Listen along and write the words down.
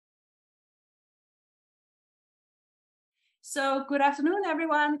So good afternoon,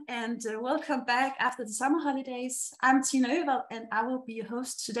 everyone, and welcome back after the summer holidays. I'm Tina Øvald, and I will be your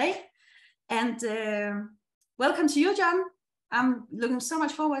host today. And welcome to you, John. I'm looking so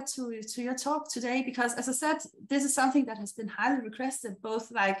much forward to your talk today because, as I said, this is something that has been highly requested,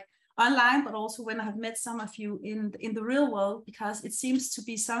 both like online, but also when I have met some of you in the real world, because it seems to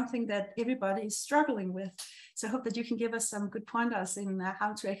be something that everybody is struggling with. So I hope that you can give us some good pointers in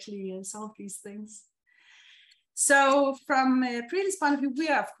how to actually solve these things. So from Preely's point of view, we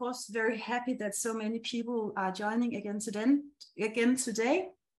are, of course, very happy that so many people are joining again today.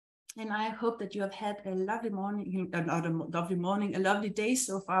 And I hope that you have had a lovely morning, not a lovely morning, a lovely day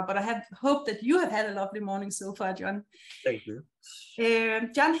so far, but I hope that you have had a lovely morning so far, John. Thank you.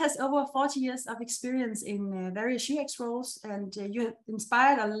 John has over 40 years of experience in various UX roles, and you have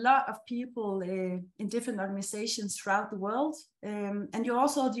inspired a lot of people in different organizations throughout the world. And you're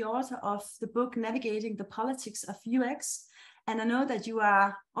also the author of the book, Navigating the Politics of UX. And I know that you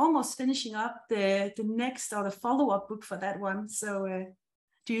are almost finishing up the next or the follow-up book for that one. So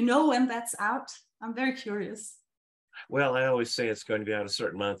do you know when that's out? I'm very curious. Well, I always say it's going to be out a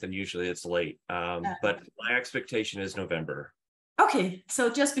certain month, and usually it's late. But my expectation is November. Okay,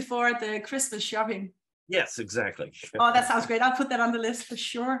 so just before the Christmas shopping. Yes, exactly. Oh, that sounds great. I'll put that on the list for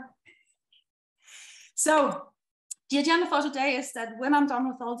sure. So the agenda for today is that when I'm done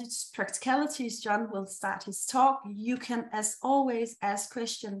with all these practicalities, John will start his talk. You can, as always, ask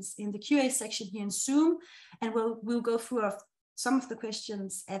questions in the QA section here in Zoom, and we'll go through some of the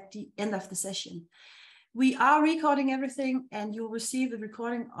questions at the end of the session. We are recording everything, and you'll receive the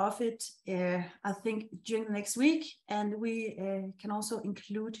recording of it, I think, during the next week. And we can also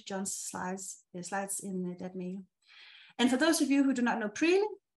include John's slides in that mail. And for those of you who do not know Preely,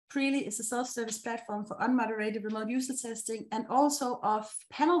 Preely is a self-service platform for unmoderated remote user testing and also of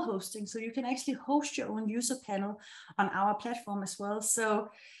panel hosting. So you can actually host your own user panel on our platform as well. So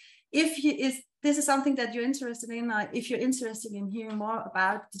if this is something that you're interested in, or if you're interested in hearing more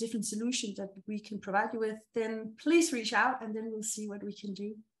about the different solutions that we can provide you with, then please reach out and then we'll see what we can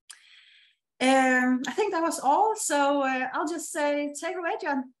do. I think that was all. So I'll just say, take it away,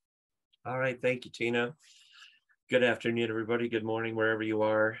 John. All right. Thank you, Tina. Good afternoon, everybody. Good morning, wherever you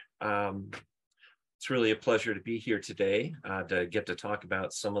are. It's really a pleasure to be here today to get to talk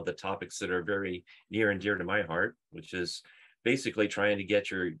about some of the topics that are very near and dear to my heart, which is basically trying to get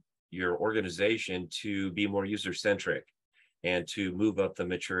your organization to be more user-centric and to move up the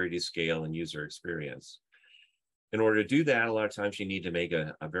maturity scale and user experience. In order to do that, a lot of times you need to make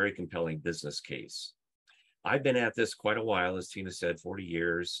a very compelling business case. I've been at this quite a while, as Tina said, 40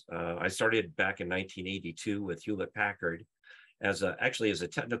 years. I started back in 1982 with Hewlett-Packard actually as a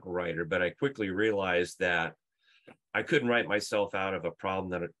technical writer, but I quickly realized that I couldn't write myself out of a problem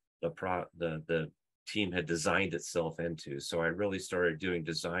that the team had designed itself into. So I really started doing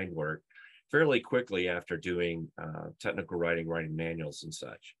design work fairly quickly after doing technical writing manuals and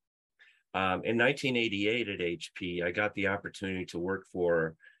such. In 1988 at HP, I got the opportunity to work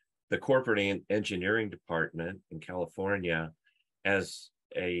for the corporate engineering department in California as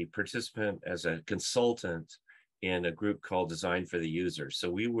a participant, as a consultant in a group called Design for the User. So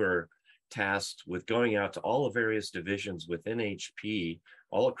we were tasked with going out to all the various divisions within HP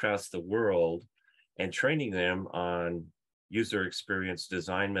all across the world and training them on user experience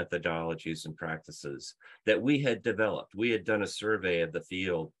design methodologies and practices that we had developed. We had done a survey of the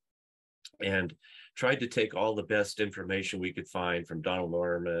field and tried to take all the best information we could find from Donald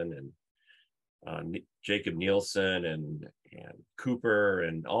Norman and Jacob Nielsen and Cooper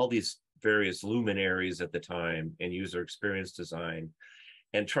and all these various luminaries at the time in user experience design,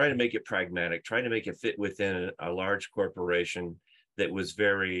 and try to make it pragmatic, try to make it fit within a large corporation that was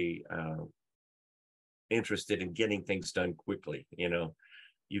very interested in getting things done quickly. You know,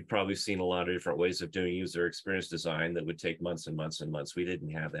 you've probably seen a lot of different ways of doing user experience design that would take months and months and months. We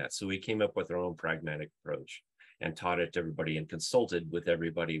didn't have that. So we came up with our own pragmatic approach and taught it to everybody and consulted with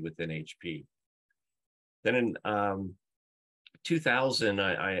everybody within HP. Then in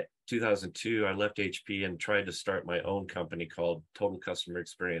 2002, I left HP and tried to start my own company called Total Customer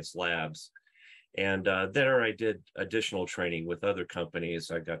Experience Labs. And there I did additional training with other companies.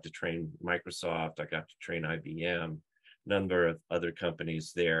 I got to train Microsoft, I got to train IBM, a number of other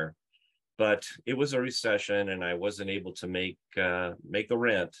companies there. But it was a recession and I wasn't able to make the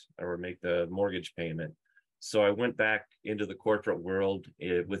rent or make the mortgage payment. So I went back into the corporate world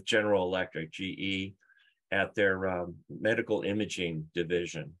with General Electric, GE, at their medical imaging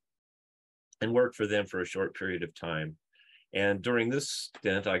division and worked for them for a short period of time. And during this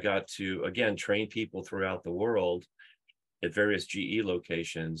stint, I got to, again, train people throughout the world at various GE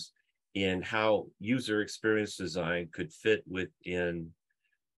locations in how user experience design could fit within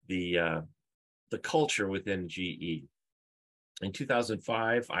the culture within GE. In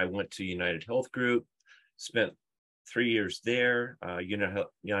 2005, I went to United Health Group, spent 3 years there.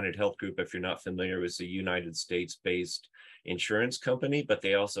 United Health Group, if you're not familiar, is a United States-based insurance company, but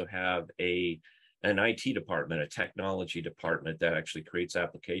they also have an IT department, a technology department that actually creates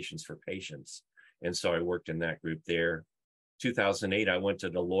applications for patients. And so I worked in that group there. 2008, I went to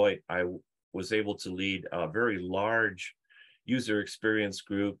Deloitte. I was able to lead a very large user experience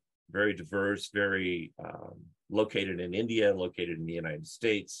group, very diverse, very located in India, located in the United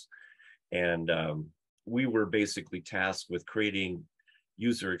States. And we were basically tasked with creating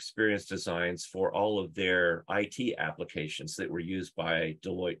user experience designs for all of their IT applications that were used by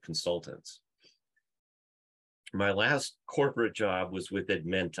Deloitte consultants. My last corporate job was with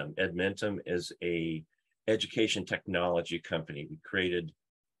Edmentum. Edmentum is a education technology company. We created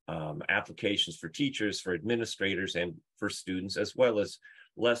applications for teachers, for administrators, and for students, as well as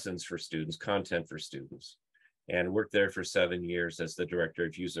lessons for students, content for students. And worked there for 7 years as the director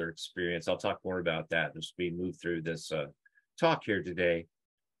of user experience. I'll talk more about that as we move through this talk here today.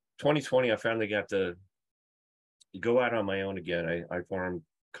 2020, I finally got to go out on my own again. I formed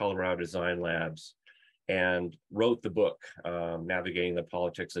Colorado Design Labs and wrote the book, Navigating the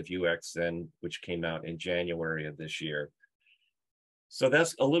Politics of UX, which came out in January of this year. So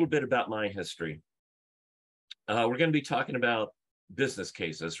that's a little bit about my history. We're going to be talking about business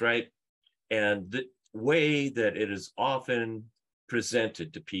cases, right? And the way that it is often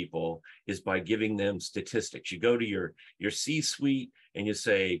presented to people is by giving them statistics. You go to your C-suite and you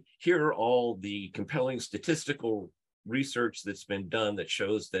say, here are all the compelling statistical research that's been done that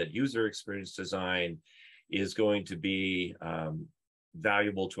shows that user experience design is going to be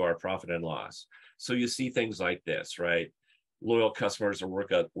valuable to our profit and loss. So you see things like this, right? Loyal customers are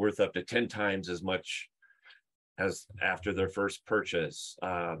worth up to 10 times as much as after their first purchase.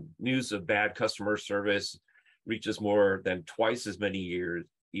 News of bad customer service reaches more than twice as many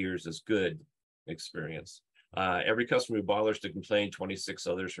years as good experience. Every customer who bothers to complain, 26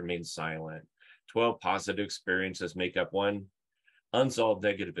 others remain silent. 12 positive experiences make up one unsolved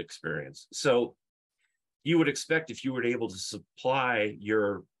negative experience. So you would expect, if you were able to supply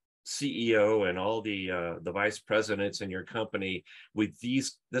your CEO and all the vice presidents in your company with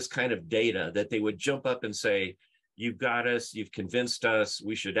this kind of data, that they would jump up and say, you've got us, you've convinced us,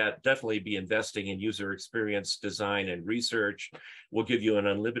 we should definitely be investing in user experience design and research. We'll give you an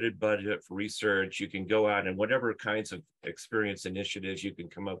unlimited budget for research. You can go out and whatever kinds of experience initiatives you can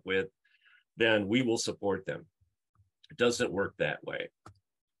come up with, then we will support them. It doesn't work that way,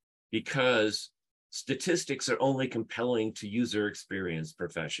 because statistics are only compelling to user experience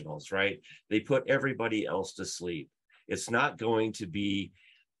professionals, right? They put everybody else to sleep. It's not going to be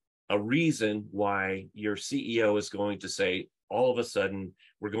a reason why your CEO is going to say, all of a sudden,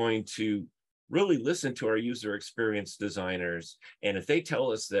 we're going to really listen to our user experience designers. And if they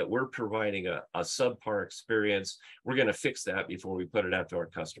tell us that we're providing a subpar experience, we're going to fix that before we put it out to our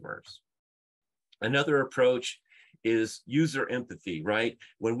customers. Another approach is user empathy, right?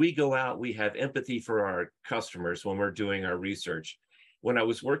 When we go out, we have empathy for our customers when we're doing our research. When I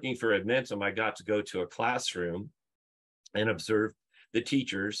was working for Edmentum, I got to go to a classroom and observe the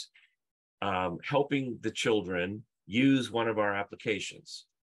teachers helping the children use one of our applications.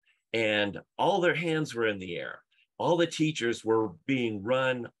 And all their hands were in the air. All the teachers were being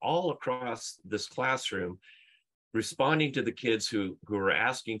run all across this classroom, responding to the kids who were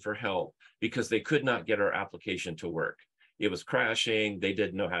asking for help because they could not get our application to work. It was crashing. They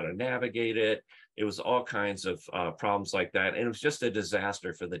didn't know how to navigate it. It was all kinds of problems like that. And it was just a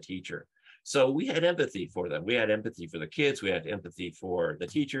disaster for the teacher. So we had empathy for them. We had empathy for the kids. We had empathy for the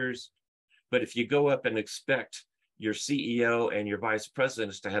teachers. But if you go up and expect your CEO and your vice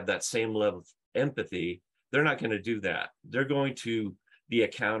presidents to have that same level of empathy, they're not going to do that. They're going to be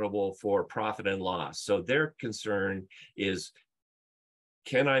accountable for profit and loss. So their concern is,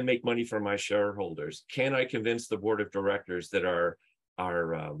 can I make money for my shareholders? Can I convince the board of directors that our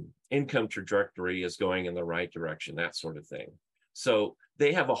income trajectory is going in the right direction, that sort of thing. So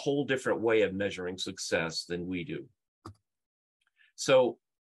they have a whole different way of measuring success than we do. So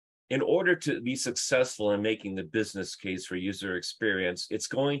in order to be successful in making the business case for user experience, it's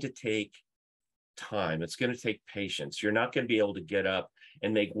going to take time. It's going to take patience. You're not going to be able to get up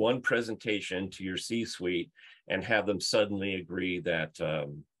and make one presentation to your C-suite and have them suddenly agree that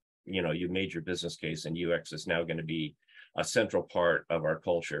you made your business case and UX is now going to be a central part of our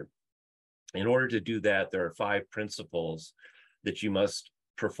culture. In order to do that, there are 5 principles that you must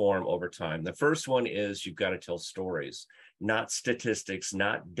perform over time. The first one is you've got to tell stories. not statistics,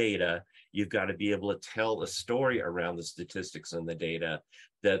 not data. You've got to be able to tell a story around the statistics and the data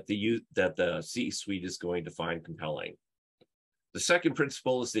that the C-suite is going to find compelling. The second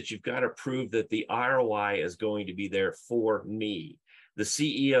principle is that you've got to prove that the ROI is going to be there for me. The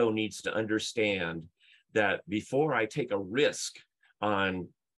CEO needs to understand that before I take a risk on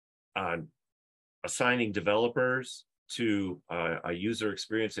assigning developers to a user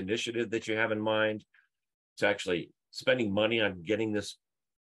experience initiative that you have in mind, to actually spending money on getting this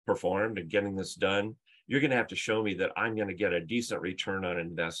performed and getting this done, you're going to have to show me that I'm going to get a decent return on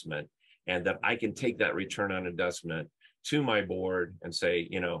investment, and that I can take that return on investment to my board and say,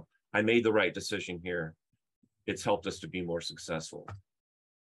 you know, I made the right decision here. It's helped us to be more successful.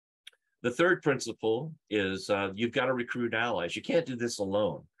 The third principle is you've got to recruit allies. You can't do this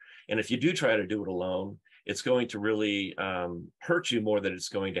alone. And if you do try to do it alone, it's going to really hurt you more than it's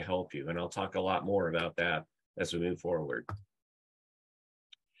going to help you. And I'll talk a lot more about that as we move forward.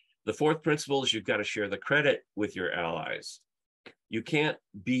 The fourth principle is you've got to share the credit with your allies. You can't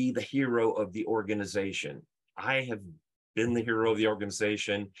be the hero of the organization. I have been the hero of the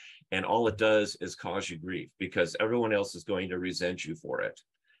organization, and all it does is cause you grief because everyone else is going to resent you for it.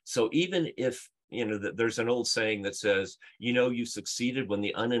 So even if, you know, there's an old saying that says, you know, you succeeded when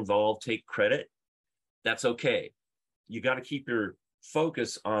the uninvolved take credit, that's okay. You got to keep your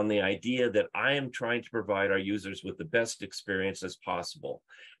focus on the idea that I am trying to provide our users with the best experience as possible.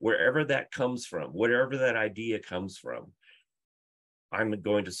 Wherever that comes from, whatever that idea comes from, I'm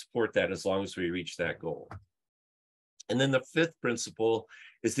going to support that as long as we reach that goal. And then the fifth principle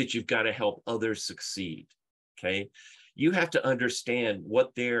is that you've got to help others succeed, okay? You have to understand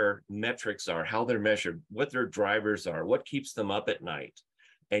what their metrics are, how they're measured, what their drivers are, what keeps them up at night.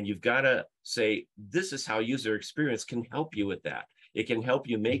 And you've got to say, this is how user experience can help you with that. It can help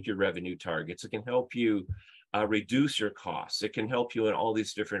you make your revenue targets. It can help you reduce your costs. It can help you in all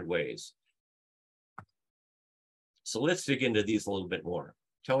these different ways. So let's dig into these a little bit more.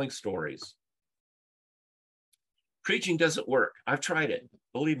 Telling stories. Preaching doesn't work. I've tried it.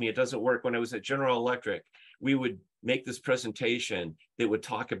 Believe me, it doesn't work. When I was at General Electric, we would make this presentation that would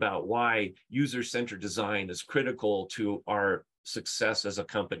talk about why user-centered design is critical to our success as a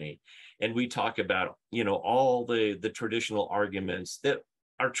company. And we talk about, you know, all the traditional arguments that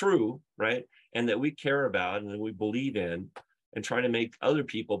are true, right? And that we care about and that we believe in, and try to make other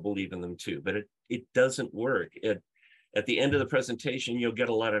people believe in them too. But it doesn't work. At the end of the presentation, you'll get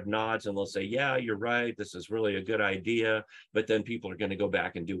a lot of nods and they'll say, yeah, you're right. This is really a good idea. But then people are going to go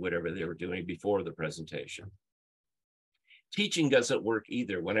back and do whatever they were doing before the presentation. Teaching doesn't work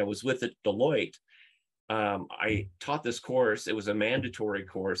either. When I was with Deloitte, I taught this course. It was a mandatory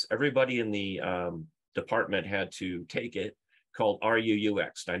course. Everybody in the department had to take it, called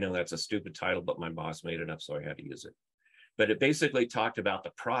RUUX. I know that's a stupid title, but my boss made it up, so I had to use it. But it basically talked about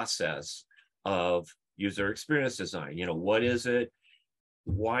the process of user experience design. You know, what is it?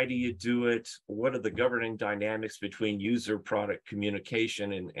 Why do you do it? What are the governing dynamics between user product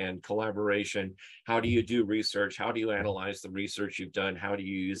communication and collaboration? How do you do research? How do you analyze the research you've done? How do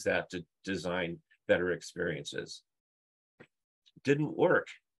you use that to design better experiences? Didn't work.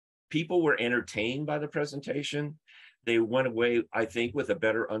 People were entertained by the presentation. They went away, I think, with a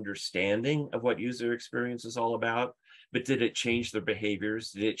better understanding of what user experience is all about. But did it change their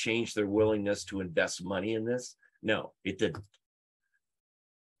behaviors? Did it change their willingness to invest money in this? No, it didn't.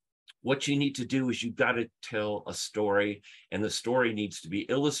 What you need to do is you've got to tell a story, and the story needs to be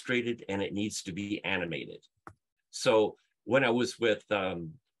illustrated and it needs to be animated. So when I was with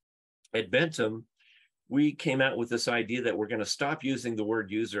Adventum, we came out with this idea that we're going to stop using the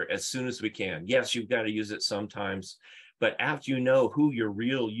word user as soon as we can. Yes, you've got to use it sometimes, but after you know who your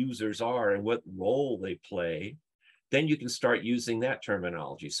real users are and what role they play, then you can start using that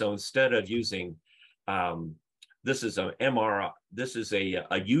terminology. So instead of using, this is a MRI, this is a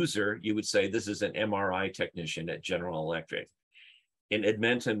user, you would say this is an MRI technician at General Electric. In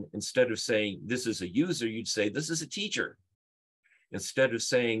Adventum, instead of saying this is a user, you'd say this is a teacher. Instead of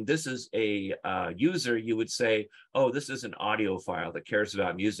saying this is a user, you would say, oh, this is an audiophile that cares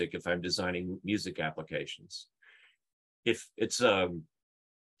about music if I'm designing music applications. If it's a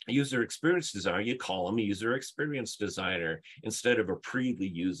user experience designer, you call them a user experience designer instead of a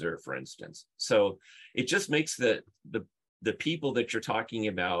preview user, for instance. So it just makes the people that you're talking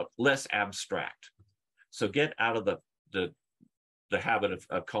about less abstract. So get out of the habit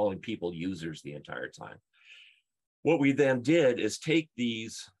of calling people users the entire time. What we then did is take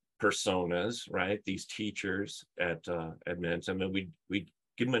these personas, right, these teachers at Adventum, and we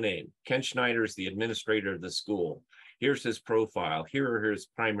give them a name. Ken Schneider is the administrator of the school. Here's his profile. Here are his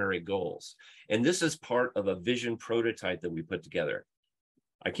primary goals. And this is part of a vision prototype that we put together.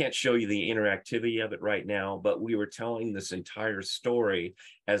 I can't show you the interactivity of it right now, but we were telling this entire story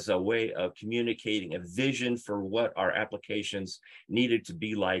as a way of communicating a vision for what our applications needed to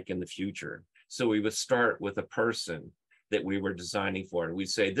be like in the future. So we would start with a person that we were designing for. And we'd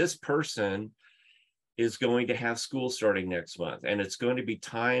say, this person is going to have school starting next month, and it's going to be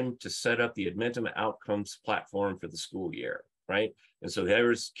time to set up the Admentum outcomes platform for the school year, right? And so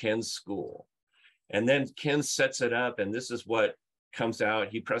there's Ken's school. And then Ken sets it up, and this is what comes out.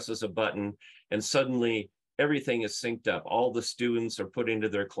 He presses a button, and suddenly everything is synced up. All the students are put into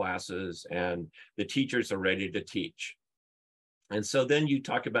their classes, and the teachers are ready to teach. And so then you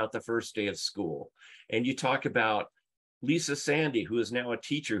talk about the first day of school, and you talk about Lisa Sandy, who is now a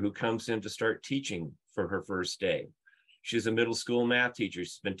teacher who comes in to start teaching for her first day. She's a middle school math teacher.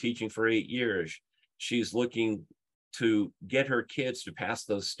 She's been teaching for 8 years. She's looking to get her kids to pass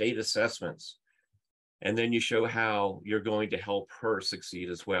those state assessments. And then you show how you're going to help her succeed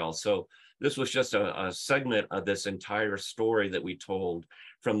as well. So this was just a segment of this entire story that we told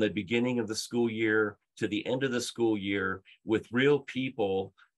from the beginning of the school year to the end of the school year, with real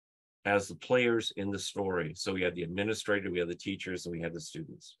people as the players in the story. So we had the administrator, we had the teachers, and we had the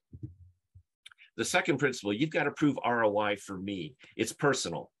students. The second principle, you've got to prove ROI for me. It's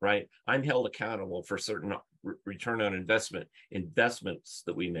personal, right? I'm held accountable for certain return on investments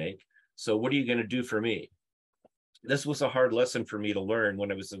that we make. So what are you going to do for me? This was a hard lesson for me to learn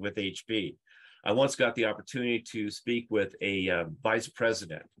when I was with HP. I once got the opportunity to speak with a vice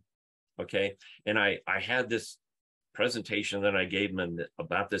president, okay? And I had this presentation that I gave him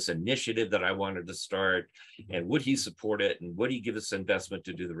about this initiative that I wanted to start, and would he support it, and would he give us investment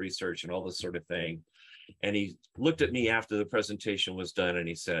to do the research and all this sort of thing. And he looked at me after the presentation was done, and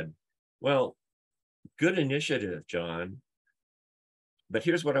he said, well, good initiative, John, but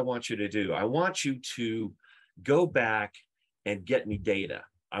here's what I want you to do. I want you to go back and get me data.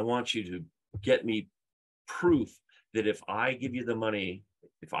 I want you to get me proof that if I give you the money,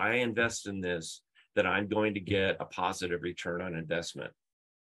 if I invest in this, that I'm going to get a positive return on investment.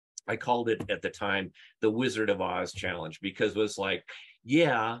 I called it at the time the Wizard of Oz challenge, because it was like,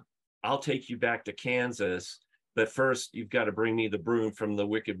 yeah, I'll take you back to Kansas, but first you've got to bring me the broom from the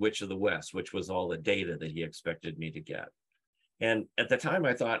Wicked Witch of the West, which was all the data that he expected me to get. And at the time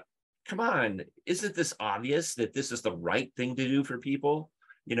I thought, come on, isn't this obvious that this is the right thing to do for people?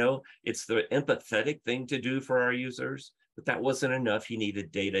 You know, it's the empathetic thing to do for our users, but that wasn't enough. He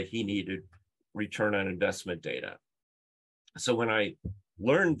needed data. He needed return on investment data. So when I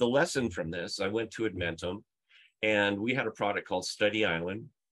learned the lesson from this, I went to Admentum, and we had a product called Study Island,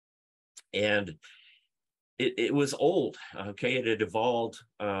 and it was old, okay? It had evolved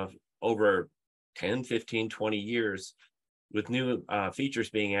over 10, 15, 20 years with new features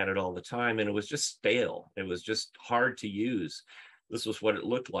being added all the time, and it was just stale. It was just hard to use. This was what it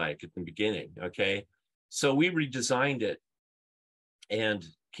looked like at the beginning, okay? So we redesigned it and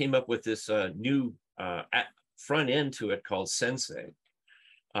came up with this new front end to it called Sensei,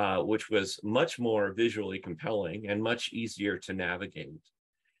 which was much more visually compelling and much easier to navigate.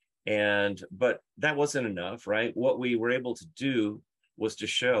 But that wasn't enough, right? What we were able to do was to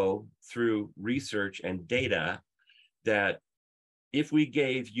show through research and data that if we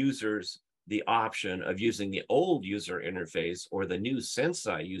gave users the option of using the old user interface or the new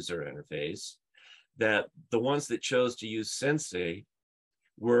Sensei user interface, that the ones that chose to use Sensei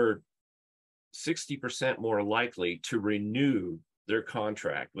were 60% more likely to renew their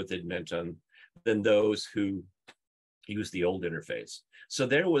contract with Admentum than those who use the old interface. So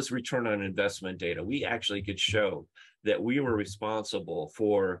there was return on investment data. We actually could show that we were responsible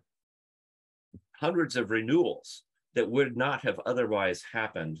for hundreds of renewals that would not have otherwise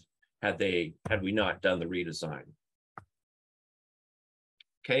happened had we not done the redesign.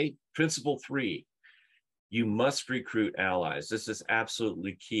 Okay, principle 3, you must recruit allies. This is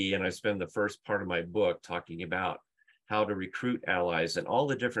absolutely key, and I spend the first part of my book talking about how to recruit allies in all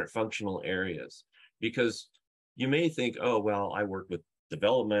the different functional areas, because you may think, oh, well, I work with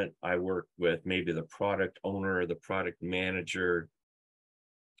development, I work with maybe the product owner, the product manager,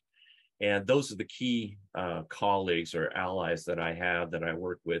 and those are the key colleagues or allies that I have that I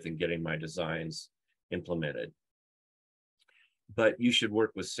work with in getting my designs implemented. But you should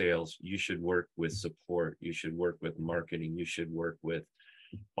work with sales, you should work with support, you should work with marketing, you should work with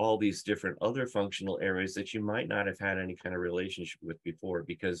all these different other functional areas that you might not have had any kind of relationship with before,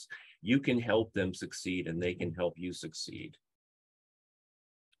 because you can help them succeed and they can help you succeed.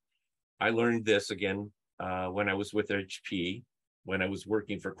 I learned this again when I was with HP. When I was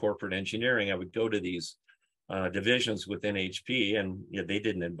working for corporate engineering, I would go to these divisions within HP, and they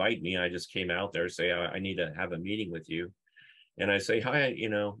didn't invite me. I just came out there, say, I need to have a meeting with you. And I say, hi,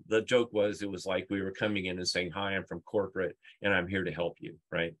 the joke was, it was like we were coming in and saying, hi, I'm from corporate and I'm here to help you,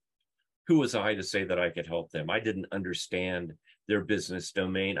 right? Who was I to say that I could help them? I didn't understand their business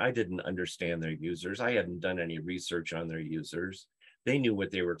domain. I didn't understand their users. I hadn't done any research on their users. They knew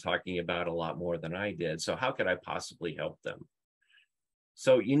what they were talking about a lot more than I did. So how could I possibly help them?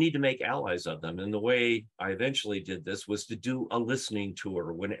 So you need to make allies of them. And the way I eventually did this was to do a listening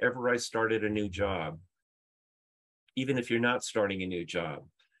tour whenever I started a new job. Even if you're not starting a new job,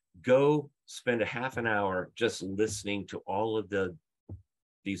 go spend a half an hour just listening to all of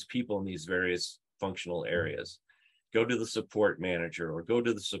these people in these various functional areas. Go to the support manager or go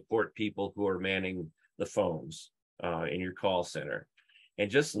to the support people who are manning the phones in your call center,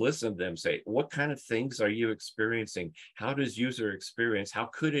 and just listen to them say, what kind of things are you experiencing? How does user experience? How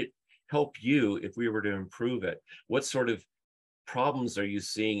could it help you if we were to improve it? What sort of problems are you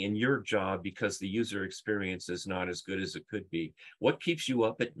seeing in your job because the user experience is not as good as it could be? What keeps you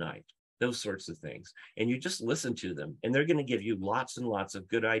up at night? Those sorts of things. And you just listen to them, and they're going to give you lots and lots of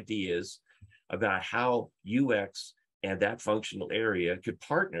good ideas about how UX and that functional area could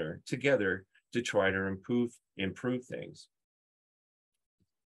partner together to try to improve things.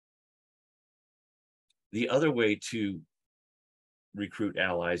 The other way to recruit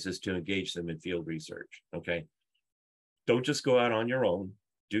allies is to engage them in field research, okay? Don't just go out on your own,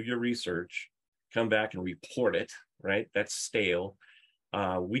 do your research, come back and report it, right? That's stale.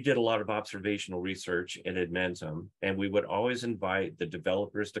 We did a lot of observational research in Edmentum, and we would always invite the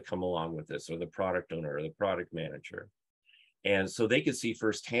developers to come along with us, or the product owner or the product manager. And so they could see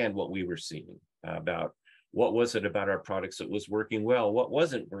firsthand what we were seeing about what was it about our products that was working well, what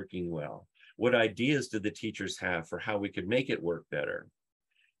wasn't working well, what ideas did the teachers have for how we could make it work better.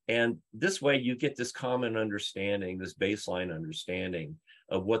 And this way you get this common understanding, this baseline understanding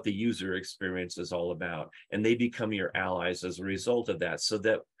of what the user experience is all about. And they become your allies as a result of that, so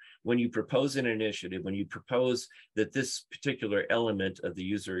that when you propose an initiative, when you propose that this particular element of the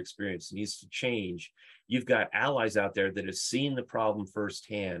user experience needs to change, you've got allies out there that have seen the problem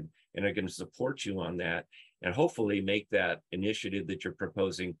firsthand and are going to support you on that, and hopefully make that initiative that you're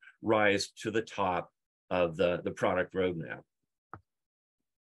proposing rise to the top of the product roadmap.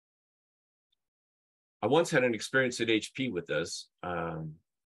 I once had an experience at HP with this. I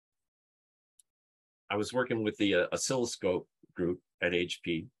was working with the oscilloscope group at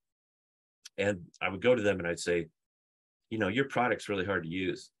HP, and I would go to them and I'd say, your product's really hard to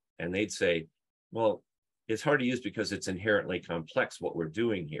use. And they'd say, well, it's hard to use because it's inherently complex what we're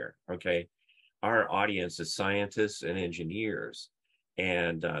doing here, okay? Our audience is scientists and engineers,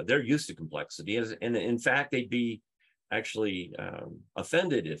 and they're used to complexity. And in fact, they'd be actually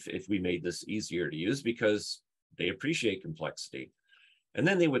offended if we made this easier to use, because they appreciate complexity. And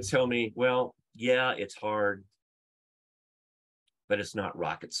then they would tell me, well, yeah, it's hard, but it's not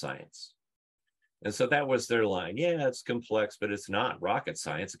rocket science. And so that was their line. Yeah, it's complex, but it's not rocket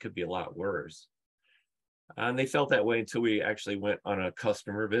science. It could be a lot worse. And they felt that way until we actually went on a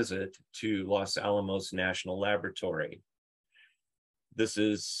customer visit to Los Alamos National Laboratory. This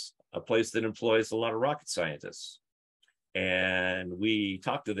is a place that employs a lot of rocket scientists. And we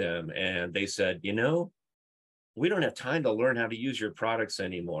talked to them, and they said, we don't have time to learn how to use your products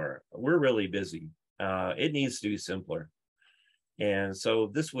anymore. We're really busy. It needs to be simpler. And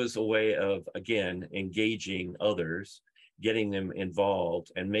so this was a way of, again, engaging others, getting them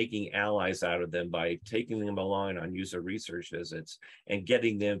involved, and making allies out of them by taking them along on user research visits and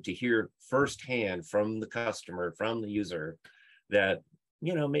getting them to hear firsthand from the customer, from the user, that,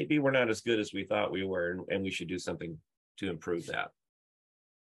 maybe we're not as good as we thought we were, and we should do something to improve that.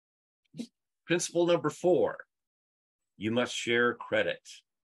 Principle number 4, you must share credit,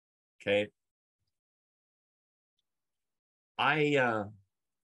 okay?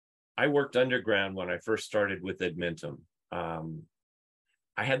 I worked underground when I first started with Edmentum.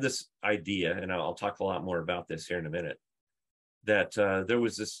 I had this idea, and I'll talk a lot more about this here in a minute, that there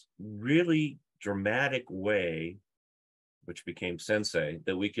was this really dramatic way, which became Sensei,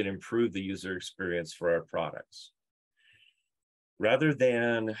 that we could improve the user experience for our products. Rather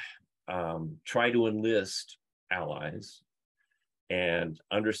than try to enlist allies and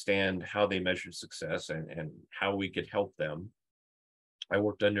understand how they measured success and how we could help them, I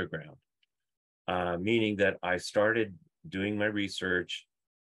worked underground, meaning that I started doing my research.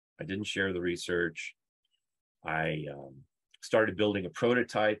 I didn't share the research. I started building a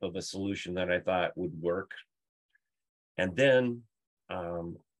prototype of a solution that I thought would work. And then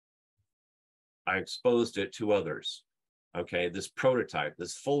I exposed it to others. Okay, this prototype,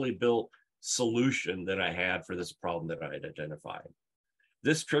 this fully built solution that I had for this problem that I had identified.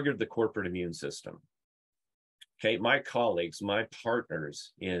 This triggered the corporate immune system. Okay, my colleagues, my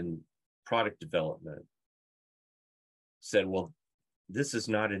partners in product development said, well, this is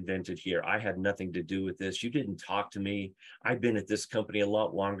not invented here. I had nothing to do with this. You didn't talk to me. I've been at this company a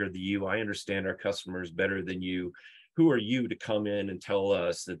lot longer than you. I understand our customers better than you. Who are you to come in and tell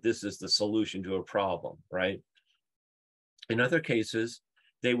us that this is the solution to a problem, right? In other cases,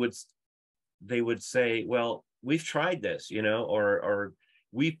 they would say, well, we've tried this, you know, or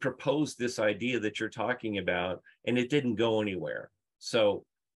we proposed this idea that you're talking about and it didn't go anywhere. So,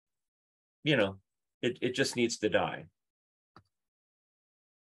 you know, it just needs to die.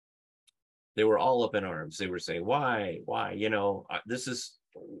 They were all up in arms. They were saying, why, you know, this is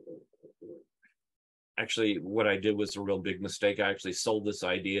actually what I did was a real big mistake. I actually sold this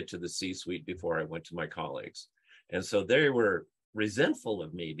idea to the C-suite before I went to my colleagues. And so they were resentful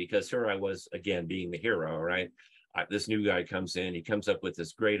of me because here I was, again, being the hero, right? This new guy comes in, he comes up with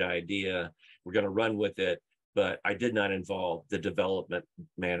this great idea. We're going to run with it. But I did not involve the development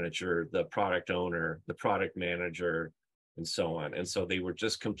manager, the product owner, the product manager, and so on. And so they were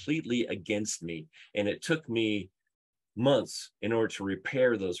just completely against me. And it took me months in order to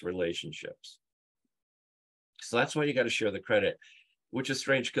repair those relationships. So that's why you got to share the credit, which is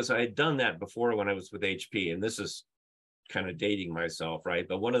strange because I had done that before when I was with HP. And this is kind of dating myself, right?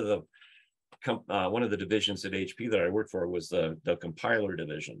 But one of the divisions at HP that I worked for was the compiler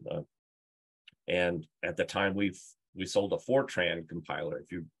division. And at the time, we sold a Fortran compiler.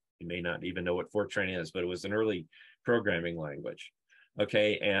 If you may not even know what Fortran is, but it was an early programming language.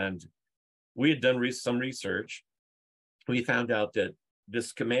 Okay, and we had done some research. We found out that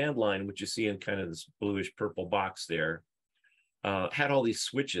this command line, which you see in kind of this bluish purple box there, had all these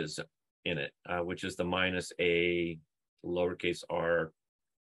switches in it, which is the -a, lowercase r,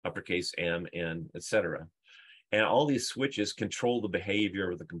 uppercase m, n, etc. And all these switches control the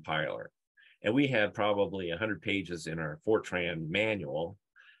behavior of the compiler. And we had probably 100 pages in our Fortran manual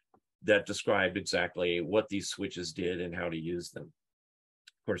that described exactly what these switches did and how to use them.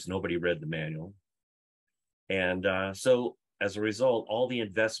 Of course, nobody read the manual. And so as a result, all the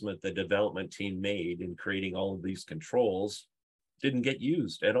investment the development team made in creating all of these controls didn't get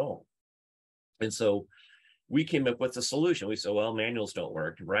used at all. And so we came up with a solution. We said, well, manuals don't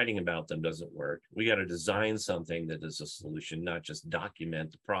work. Writing about them doesn't work. We got to design something that is a solution, not just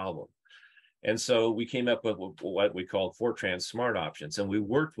document the problem. And so we came up with what we called Fortran Smart Options. And we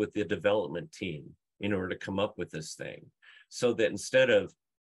worked with the development team in order to come up with this thing so that instead of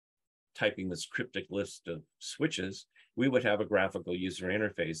typing this cryptic list of switches, we would have a graphical user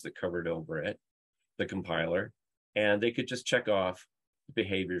interface that covered over it, the compiler, and they could just check off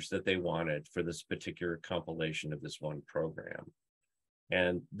behaviors that they wanted for this particular compilation of this one program.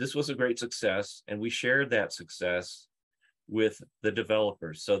 And this was a great success. And we shared that success with the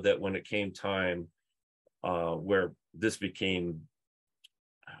developers so that when it came time where this became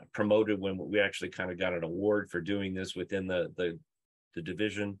promoted, when we actually kind of got an award for doing this within the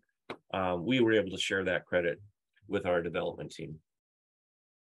division, we were able to share that credit with our development team.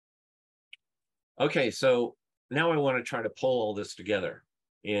 Okay, so now I want to try to pull all this together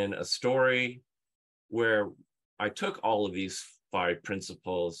in a story where I took all of these 5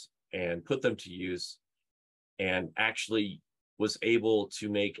 principles and put them to use and actually was able to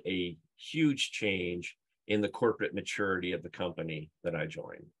make a huge change in the corporate maturity of the company that I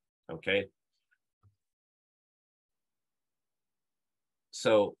joined, okay?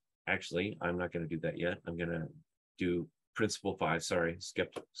 So actually, I'm not going to do that yet. I'm going to do principle 5, sorry,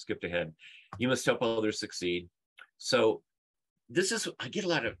 skipped ahead. You must help others succeed. So this is, I get a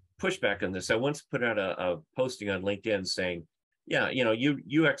lot of pushback on this. I once put out a posting on LinkedIn saying, yeah, you know,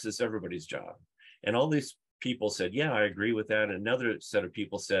 UX is everybody's job. And all these people said, yeah, I agree with that. And another set of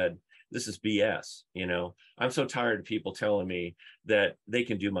people said, this is BS. You know, I'm so tired of people telling me that they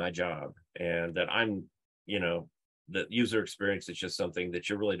can do my job and that I'm, you know, the user experience is just something that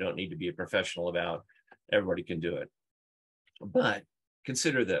you really don't need to be a professional about. Everybody can do it. But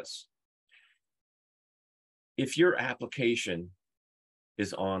consider this. If your application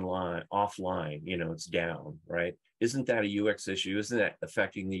is offline, you know, it's down, right? Isn't that a UX issue? Isn't that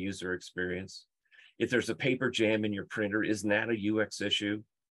affecting the user experience? If there's a paper jam in your printer, isn't that a UX issue?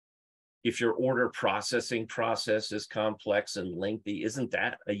 If your order processing process is complex and lengthy, isn't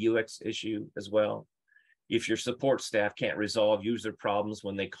that a UX issue as well? If your support staff can't resolve user problems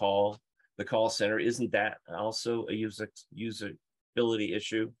when they call the call center, isn't that also a usability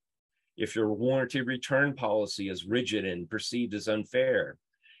issue? If your warranty return policy is rigid and perceived as unfair,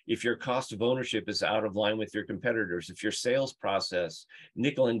 if your cost of ownership is out of line with your competitors, if your sales process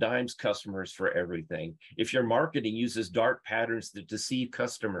nickel and dimes customers for everything, if your marketing uses dark patterns that deceive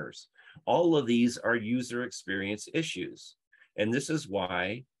customers, all of these are user experience issues. And this is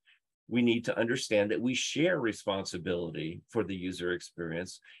why we need to understand that we share responsibility for the user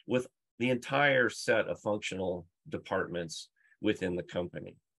experience with the entire set of functional departments within the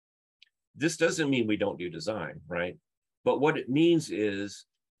company. This doesn't mean we don't do design, right? But what it means is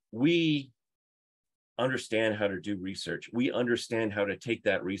we understand how to do research. We understand how to take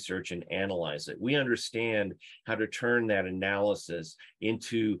that research and analyze it. We understand how to turn that analysis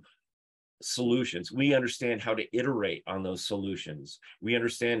into solutions. We understand how to iterate on those solutions. We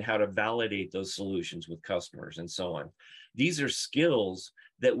understand how to validate those solutions with customers and so on. These are skills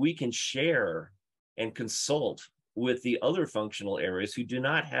that we can share and consult with the other functional areas who do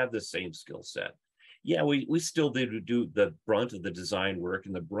not have the same skill set. Yeah, we still do the brunt of the design work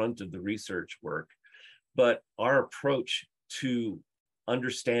and the brunt of the research work, but our approach to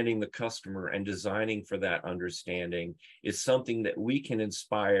understanding the customer and designing for that understanding is something that we can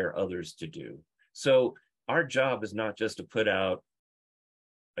inspire others to do. So our job is not just to put out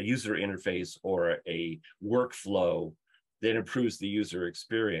a user interface or a workflow that improves the user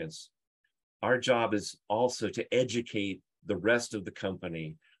experience. Our job is also to educate the rest of the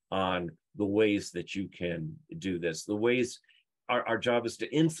company on the ways that you can do this. Our job is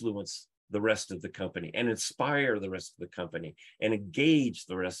to influence the rest of the company and inspire the rest of the company and engage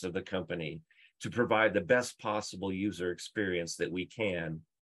the rest of the company to provide the best possible user experience that we can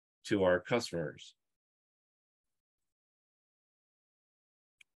to our customers.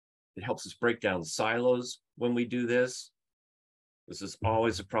 It helps us break down silos when we do this. This is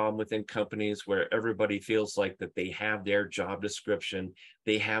always a problem within companies where everybody feels like that they have their job description,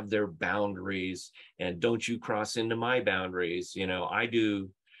 they have their boundaries, and don't you cross into my boundaries. You know, I do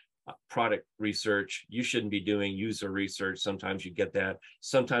product research, you shouldn't be doing user research. Sometimes you get that.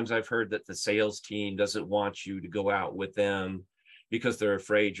 Sometimes I've heard that the sales team doesn't want you to go out with them because they're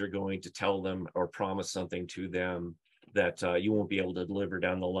afraid you're going to tell them or promise something to them that you won't be able to deliver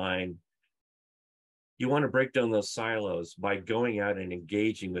down the line. You want to break down those silos by going out and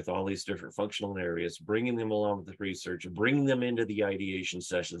engaging with all these different functional areas, bringing them along with the research, bringing them into the ideation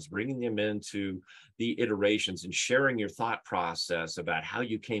sessions, bringing them into the iterations, and sharing your thought process about how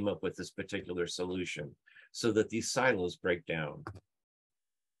you came up with this particular solution so that these silos break down.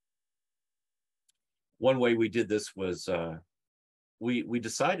 One way we did this was we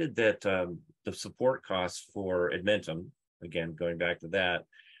decided that the support costs for Admentum, again, going back to that,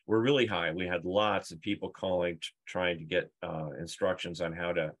 were really high. We had lots of people calling, trying to get instructions on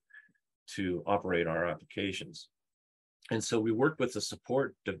how to operate our applications. And so we worked with the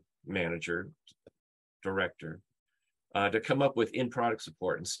support director, to come up with in-product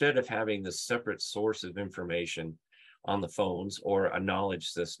support. Instead of having this separate source of information on the phones or a knowledge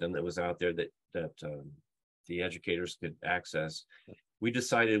system that was out there that the educators could access, we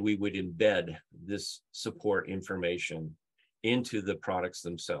decided we would embed this support information into the products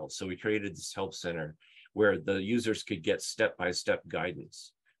themselves. So we created this help center where the users could get step-by-step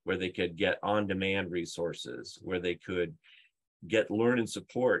guidance, where they could get on-demand resources, where they could get learn and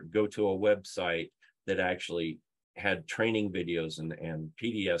support, go to a website that actually had training videos and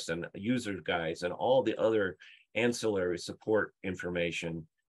PDFs and user guides and all the other ancillary support information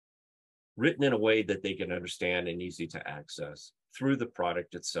written in a way that they can understand and easy to access through the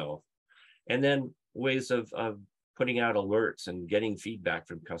product itself. And then ways of putting out alerts and getting feedback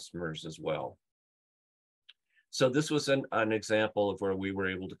from customers as well. So this was an example of where we were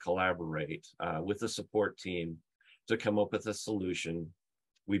able to collaborate with the support team to come up with a solution.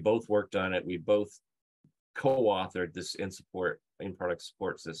 We both worked on it. We both co-authored this in-product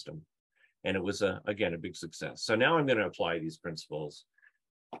support system. And it was, again, a big success. So now I'm going to apply these principles.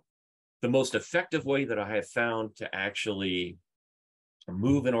 The most effective way that I have found to actually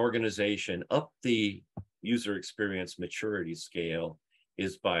move an organization up the user experience maturity scale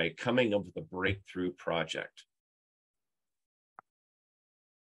is by coming up with a breakthrough project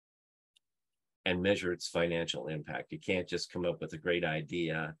and measure its financial impact. You can't just come up with a great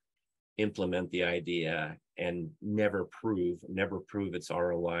idea, implement the idea, and never prove its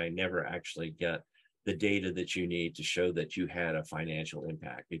ROI, never actually get the data that you need to show that you had a financial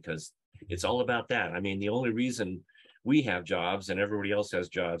impact, because it's all about that. I mean, the only reason we have jobs and everybody else has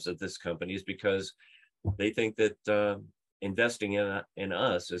jobs at this company is because they think that investing in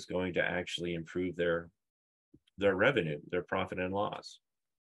us is going to actually improve their revenue, their profit and loss.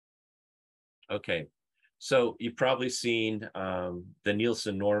 Okay, so you've probably seen the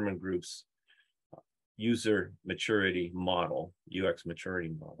Nielsen Norman Group's user maturity model, UX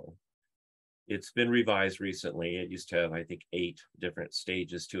maturity model. It's been revised recently. It used to have, I think, 8 different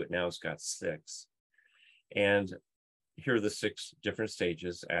stages to it. Now it's got 6. And here are the 6 different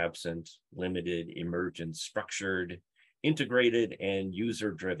stages: absent, limited, emergent, structured, integrated, and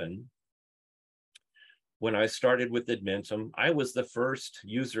user-driven. When I started with Edmentum, I was the first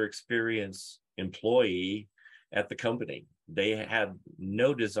user experience employee at the company. They had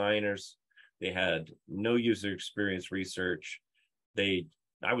no designers. They had no user experience research.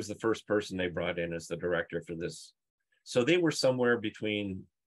 I was the first person they brought in as the director for this. So they were somewhere between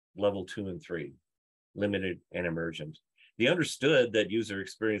level 2 and 3, limited and emergent. They understood that user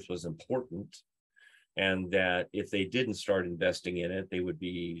experience was important, and that if they didn't start investing in it, they would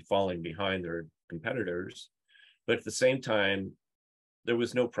be falling behind their competitors. But at the same time, there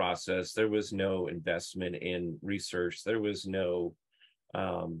was no process, there was no investment in research, there was no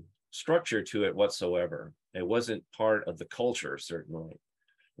structure to it whatsoever. It wasn't part of the culture, certainly.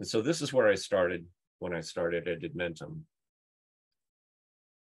 And so this is where I started when I started at Edmentum.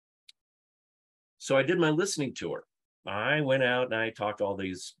 So I did my listening tour. I went out and I talked to all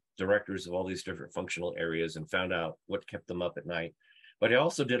these directors of all these different functional areas and found out what kept them up at night. But I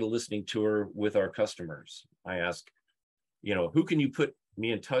also did a listening tour with our customers. I asked, who can you put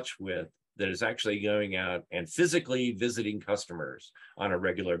me in touch with that is actually going out and physically visiting customers on a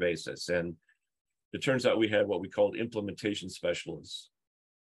regular basis? And it turns out we had what we called implementation specialists.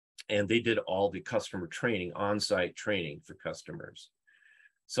 And they did all the customer training, on-site training for customers.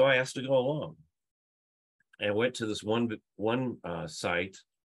 So I asked to go along. And I went to this one site.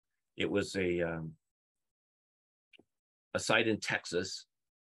 It was a site in Texas,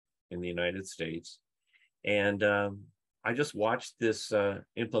 in the United States. And I just watched this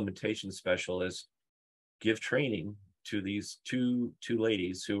implementation specialist give training to these two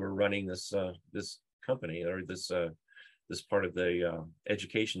ladies who were running this company, or this part of the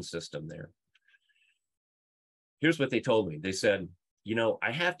education system there. Here's what they told me. They said,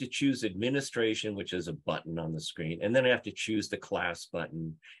 I have to choose administration, which is a button on the screen, and then I have to choose the class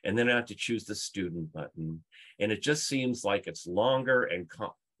button, and then I have to choose the student button. And it just seems like it's longer and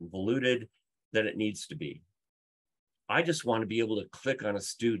convoluted than it needs to be. I just want to be able to click on a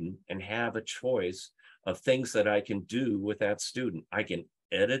student and have a choice of things that I can do with that student. I can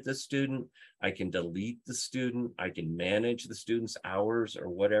edit the student, I can delete the student, I can manage the student's hours or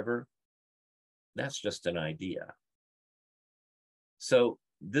whatever. That's just an idea. So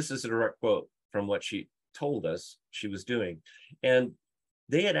this is a direct quote from what she told us she was doing. And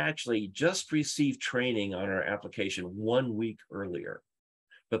they had actually just received training on our application 1 week earlier.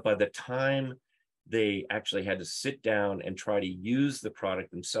 But by the time they actually had to sit down and try to use the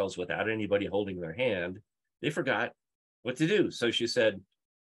product themselves without anybody holding their hand, they forgot what to do. So she said,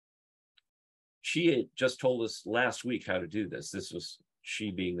 she had just told us last week how to do this. This was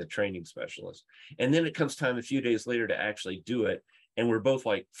she being the training specialist. And then it comes time a few days later to actually do it. And we're both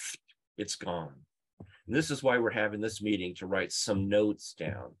like, it's gone. And this is why we're having this meeting, to write some notes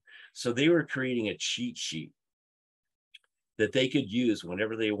down. So they were creating a cheat sheet that they could use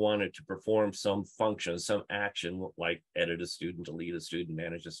whenever they wanted to perform some function, some action, like edit a student, delete a student,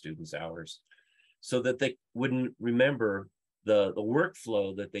 manage a student's hours, so that they wouldn't remember the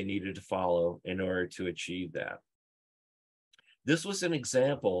workflow that they needed to follow in order to achieve that. This was an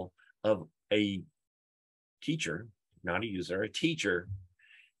example of a teacher, not a user, a teacher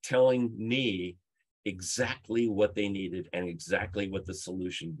telling me exactly what they needed and exactly what the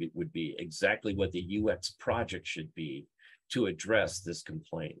solution would be, exactly what the UX project should be to address this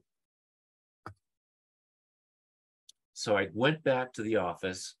complaint. So I went back to the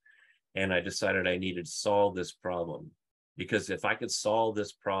office and I decided I needed to solve this problem, because if I could solve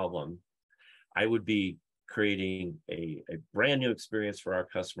this problem, I would be creating a brand new experience for our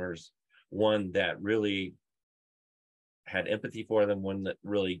customers, one that really had empathy for them, one that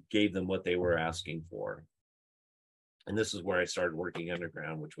really gave them what they were asking for. And this is where I started working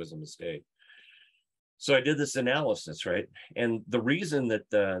underground, which was a mistake. So I did this analysis, right? And the reason that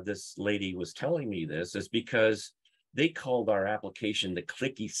this lady was telling me this is because they called our application the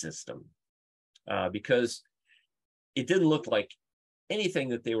clicky system, because it didn't look like anything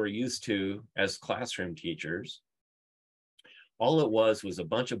that they were used to as classroom teachers. All it was a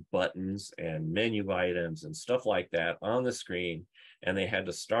bunch of buttons and menu items and stuff like that on the screen. And they had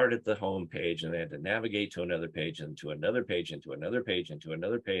to start at the home page, and they had to navigate to another page, and to another page, and to another page, and to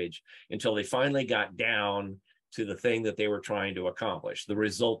another page, until they finally got down to the thing that they were trying to accomplish, the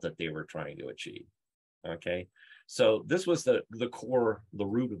result that they were trying to achieve. Okay, so this was the core, the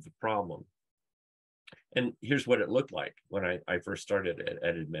root of the problem. And here's what it looked like when I first started at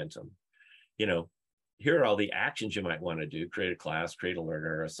Edmentum. here are all the actions you might want to do: create a class, create a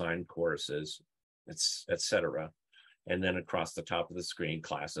learner, assign courses, etc. And then across the top of the screen,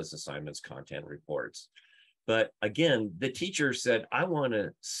 classes, assignments, content, reports. But again, the teacher said, I want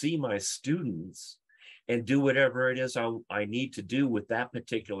to see my students and do whatever it is I need to do with that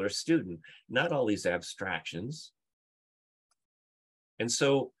particular student, not all these abstractions. And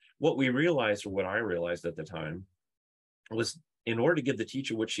so what we realized, or what I realized at the time, was in order to give the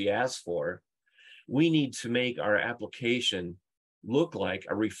teacher what she asked for, we need to make our application look like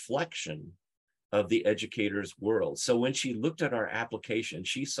a reflection of the educator's world. So when she looked at our application,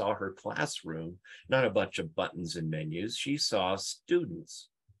 she saw her classroom, not a bunch of buttons and menus. She saw students.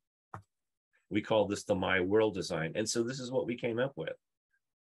 We call this the My World design. And so this is what we came up with.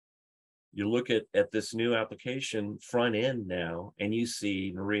 You look at this new application front end now, and you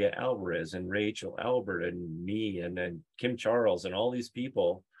see Maria Alvarez and Rachel Albert and me and then Kim Charles and all these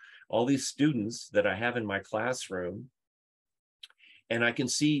people, all these students that I have in my classroom. And I can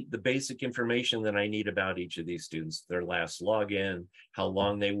see the basic information that I need about each of these students: their last login, how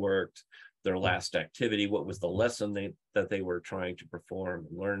long they worked, their last activity, what was the lesson that they were trying to perform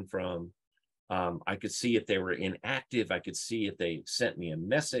and learn from. I could see if they were inactive. I could see if they sent me a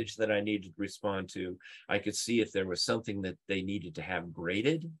message that I needed to respond to. I could see if there was something that they needed to have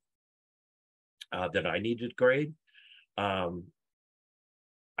graded, that I needed to grade.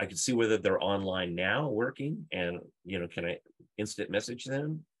 I could see whether they're online now working, and can I instant message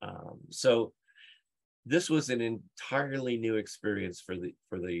them? So this was an entirely new experience for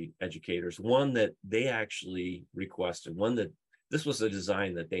the educators, one that they actually requested, one that this was a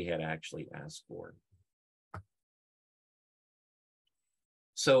design that they had actually asked for.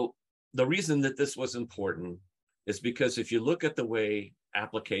 So the reason that this was important is because if you look at the way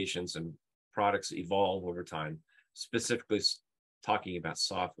applications and products evolve over time, specifically talking about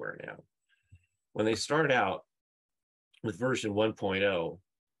software now, when they start out with version 1.0,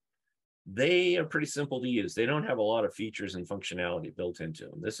 they are pretty simple to use. They don't have a lot of features and functionality built into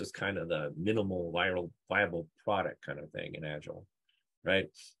them. This is kind of the minimal viable product kind of thing in Agile, right?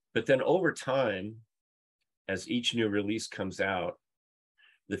 But then over time, as each new release comes out,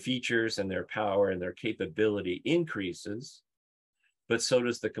 the features and their power and their capability increases, but so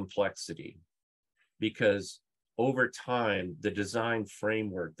does the complexity. Because over time, the design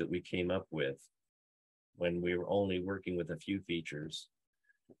framework that we came up with when we were only working with a few features,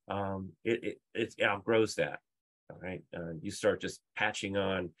 it outgrows that. All right, you start just patching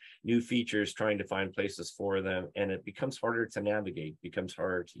on new features, trying to find places for them, and it becomes harder to navigate, becomes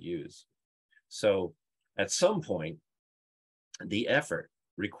harder to use. So at some point, the effort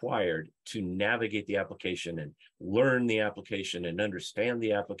required to navigate the application and learn the application and understand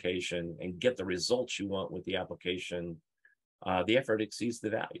the application and get the results you want with the application, the effort exceeds the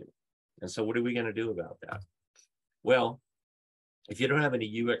value. And so what are we going to do about that? Well, if you don't have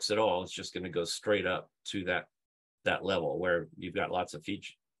any UX at all, it's just going to go straight up to that level where you've got lots of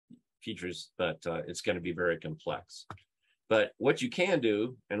features, but it's going to be very complex. But what you can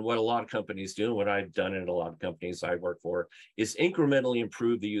do, and what a lot of companies do, and what I've done in a lot of companies I work for, is incrementally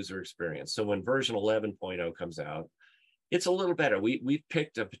improve the user experience. So when version 11.0 comes out, it's a little better. We've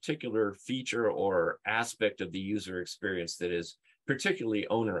picked a particular feature or aspect of the user experience that is particularly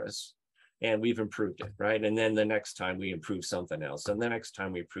onerous, and we've improved it, right? And then the next time we improve something else, and the next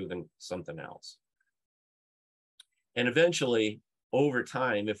time we improve something else. And eventually, over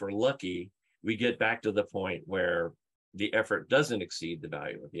time, if we're lucky, we get back to the point where the effort doesn't exceed the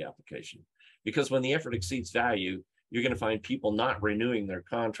value of the application. Because when the effort exceeds value, you're going to find people not renewing their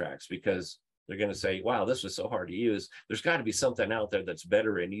contracts because they're going to say, wow, this was so hard to use. There's got to be something out there that's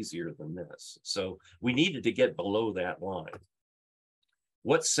better and easier than this. So we needed to get below that line.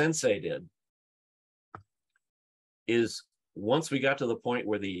 What Sensei did is, once we got to the point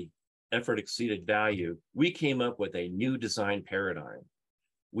where the effort exceeded value, we came up with a new design paradigm.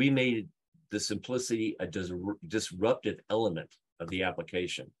 We made the simplicity a disruptive element of the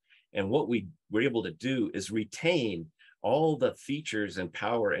application. And what we were able to do is retain all the features and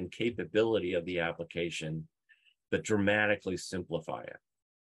power and capability of the application, but dramatically simplify it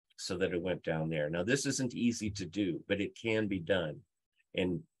so that it went down there. Now, this isn't easy to do, but it can be done.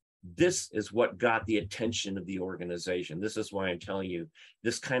 And this is what got the attention of the organization. This is why I'm telling you,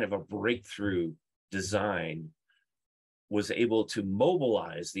 this kind of a breakthrough design was able to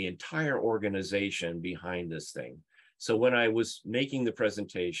mobilize the entire organization behind this thing. So when I was making the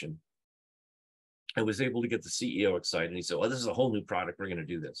presentation, I was able to get the CEO excited. And he said, well, this is a whole new product. We're going to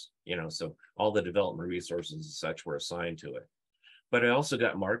do this. So all the development resources and such were assigned to it. But I also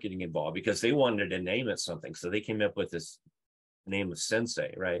got marketing involved because they wanted to name it something. So they came up with this name of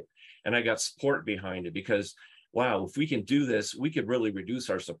Sensei, right? And I got support behind it because, wow, if we can do this, we could really reduce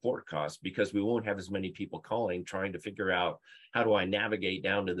our support costs because we won't have as many people calling, trying to figure out how do I navigate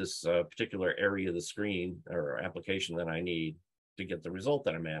down to this particular area of the screen or application that I need to get the result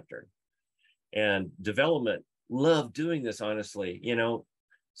that I'm after. And development love doing this, honestly. You know,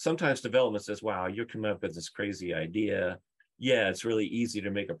 sometimes development says, wow, you're coming up with this crazy idea. Yeah, it's really easy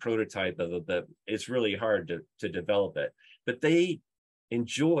to make a prototype of it, but it's really hard to develop it. But they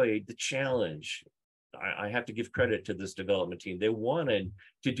enjoyed the challenge. I have to give credit to this development team. They wanted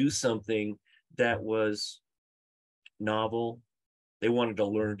to do something that was novel. They wanted to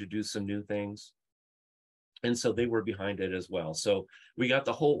learn to do some new things. And so they were behind it as well. So we got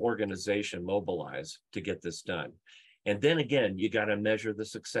the whole organization mobilized to get this done. And then again, you got to measure the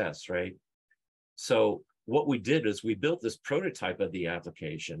success, right? So what we did is we built this prototype of the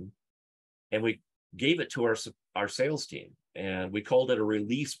application and we gave it to our sales team, and we called it a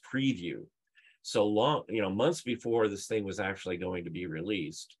release preview. So long, you know, months before this thing was actually going to be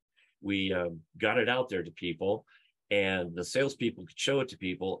released, we got it out there to people, and the salespeople could show it to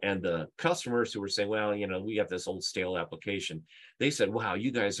people, and the customers who were saying, well, you know, we got this old stale application. They said, wow,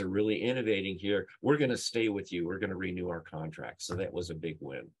 you guys are really innovating here. We're going to stay with you. We're going to renew our contract. So that was a big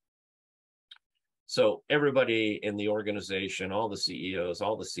win. So everybody in the organization, all the CEOs,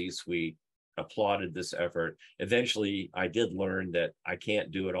 all the C-suite applauded this effort. Eventually, I did learn that I can't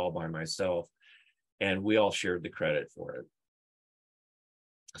do it all by myself, and we all shared the credit for it.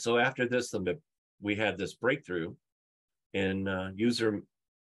 So after this, we had this breakthrough in user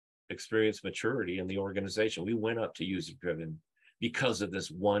experience maturity in the organization. We went up to user-driven because of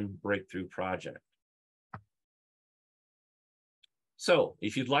this one breakthrough project. So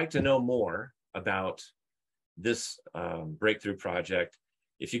if you'd like to know more about this breakthrough project,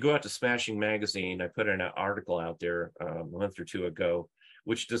 if you go out to Smashing Magazine, I put an article out there a month or two ago,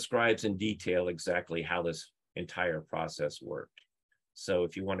 which describes in detail exactly how this entire process worked. So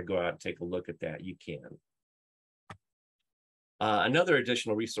if you want to go out and take a look at that, you can. Another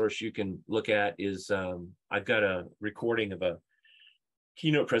additional resource you can look at is I've got a recording of a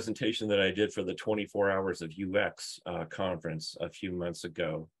keynote presentation that I did for the 24 Hours of UX conference a few months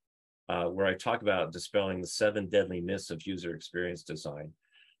ago, where I talk about dispelling the 7 deadly myths of user experience design.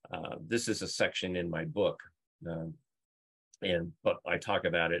 This is a section in my book, but I talk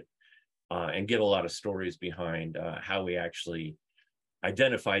about it and give a lot of stories behind how we actually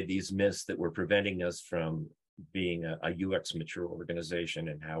identified these myths that were preventing us from being a UX mature organization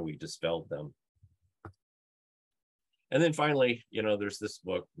and how we dispelled them. And then finally, you know, there's this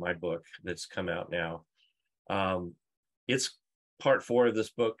book, my book, that's come out now. It's part 4 of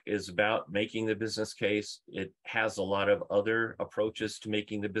this book is about making the business case. It has a lot of other approaches to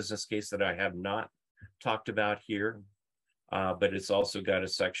making the business case that I have not talked about here. But it's also got a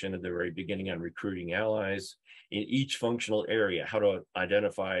section at the very beginning on recruiting allies in each functional area, how to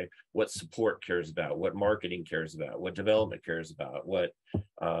identify what support cares about, what marketing cares about, what development cares about, what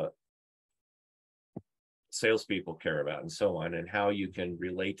salespeople care about, and so on, and how you can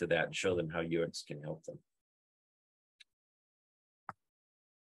relate to that and show them how UX can help them.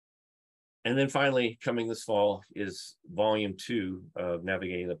 And then finally, coming this fall is volume 2 of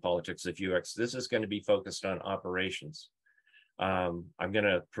Navigating the Politics of UX. This is going to be focused on operations. I'm going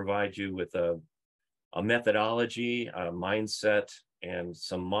to provide you with a methodology, a mindset, and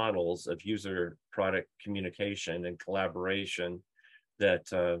some models of user product communication and collaboration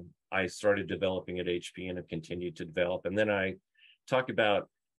that I started developing at HP and have continued to develop. And then I talk about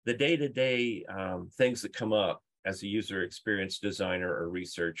the day-to-day things that come up as a user experience designer or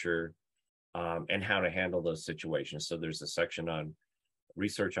researcher, and how to handle those situations. So there's a section on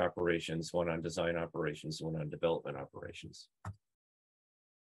research operations, one on design operations, one on development operations.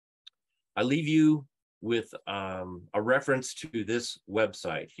 I leave you with a reference to this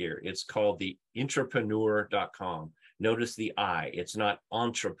website here. It's called the intrapreneur.com. Notice the I, it's not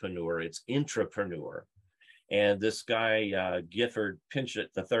entrepreneur, it's intrapreneur. And this guy, Gifford Pinchot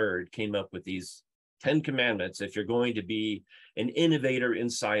III, came up with these 10 commandments if you're going to be an innovator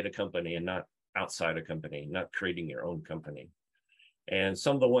inside a company and not outside a company, not creating your own company. And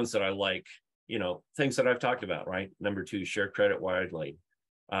some of the ones that I like, you know, things that I've talked about, right? Number 2, share credit widely.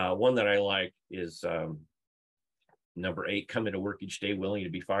 One that I like is number 8, come into work each day willing to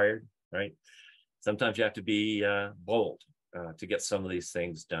be fired, right? Sometimes you have to be bold to get some of these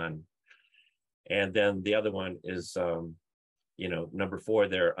things done. And then the other one is, you know, number 4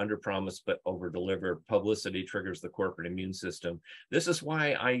 there, under promise but over deliver. Publicity triggers the corporate immune system. This is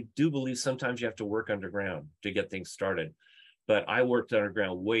why I do believe sometimes you have to work underground to get things started. but I worked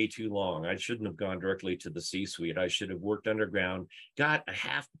underground way too long. I shouldn't have gone directly to the C-suite. I should have worked underground, got a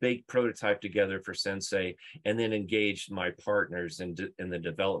half-baked prototype together for Sensei, and then engaged my partners in the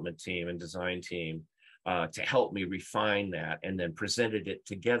development team and design team to help me refine that, and then presented it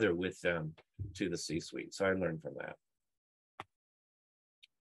together with them to the C-suite. So I learned from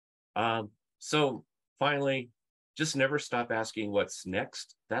that. So finally, just never stop asking what's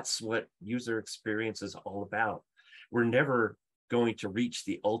next. That's what user experience is all about. We're never going to reach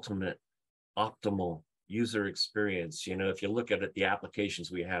the ultimate optimal user experience. You know, if you look at it, the applications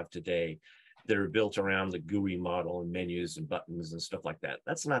we have today that are built around the GUI model and menus and buttons and stuff like that,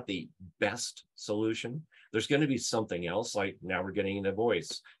 that's not the best solution. There's going to be something else, like now we're getting into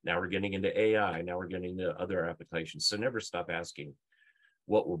voice, now we're getting into AI, now we're getting into other applications. So never stop asking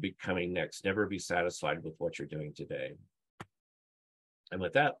what will be coming next. Never be satisfied with what you're doing today. And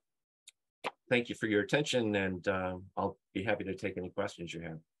with that, thank you for your attention, and I'll be happy to take any questions you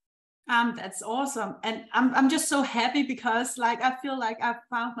have. That's awesome. And I'm just so happy because like, I feel like I've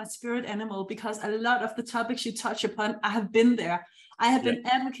found my spirit animal, because a lot of the topics you touch upon, I have been there. I have been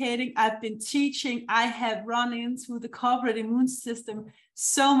advocating, I've been teaching, I have run into the corporate immune system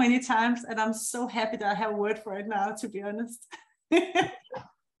so many times, and I'm so happy that I have a word for it now, to be honest.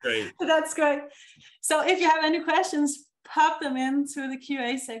 Great. That's great. So if you have any questions, pop them into the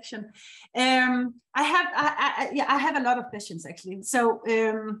QA section. I have a lot of questions actually. So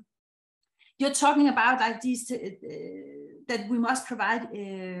you're talking about like these that we must provide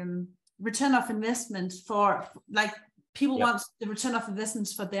return of investment for, like people want the return of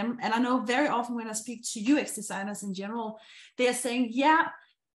investments for them. And I know very often when I speak to UX designers in general, they are saying, yeah,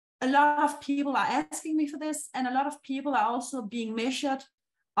 a lot of people are asking me for this, and a lot of people are also being measured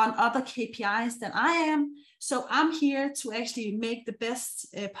on other KPIs than I am. So I'm here to actually make the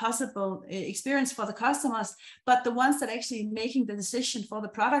best possible experience for the customers, but the ones that are actually making the decision for the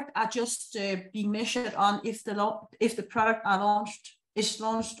product are just being measured on if the product is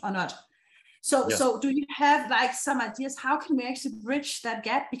launched or not. So do you have like some ideas how can we actually bridge that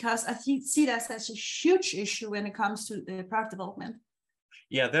gap? Because I see that as a huge issue when it comes to product development.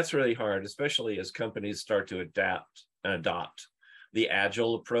 Yeah, that's really hard, especially as companies start to adapt and adopt the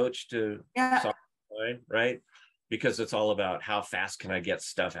agile approach to software design, right? Because it's all about how fast can I get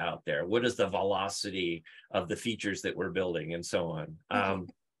stuff out there? What is the velocity of the features that we're building and so on?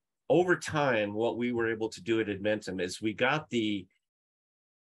 Over time, what we were able to do at Edmentum is we got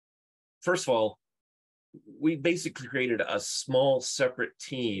first of all, we basically created a small separate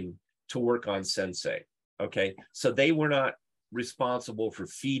team to work on Sensei, okay? So they were not responsible for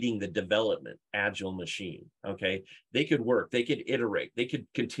feeding the development agile machine, okay? They could work, they could iterate, they could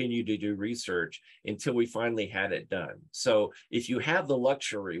continue to do research until we finally had it done. So if you have the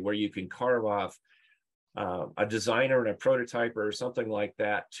luxury where you can carve off a designer and a prototyper or something like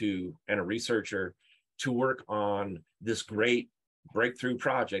that and a researcher to work on this great breakthrough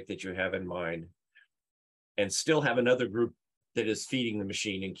project that you have in mind, and still have another group that is feeding the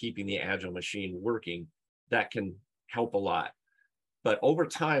machine and keeping the agile machine working, that can help a lot. But over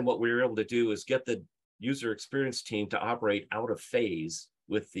time, what we were able to do is get the user experience team to operate out of phase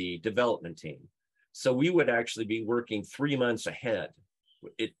with the development team. So we would actually be working 3 months ahead,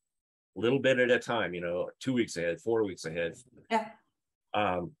 a little bit at a time, 2 weeks ahead, 4 weeks ahead,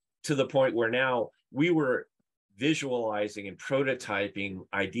 to the point where now we were visualizing and prototyping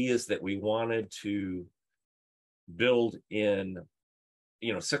ideas that we wanted to build in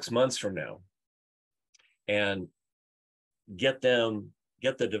 6 months from now, and get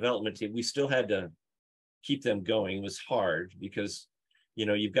the development team. We still had to keep them going. It was hard because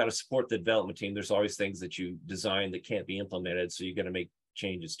you've got to support the development team. There's always things that you design that can't be implemented, so you got to make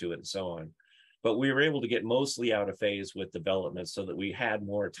changes to it and so on. But we were able to get mostly out of phase with development so that we had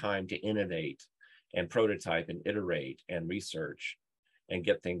more time to innovate and prototype and iterate and research and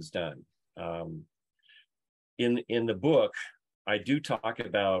get things done. In the book, I do talk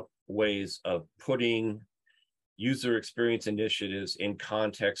about ways of putting user experience initiatives in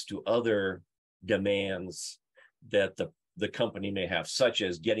context to other demands that the company may have, such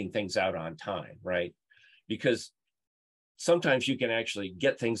as getting things out on time, right? Because sometimes you can actually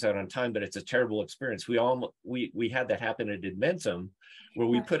get things out on time, but it's a terrible experience. We had that happen at Edmentum, where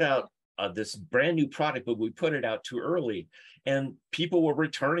we put out this brand new product, but we put it out too early and people were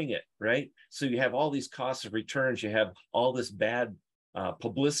returning it, right? So you have all these costs of returns, you have all this bad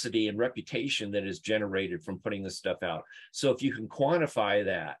publicity and reputation that is generated from putting this stuff out. So if you can quantify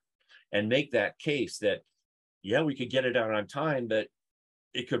that and make that case that, yeah, we could get it out on time, but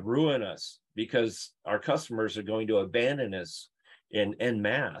it could ruin us because our customers are going to abandon us en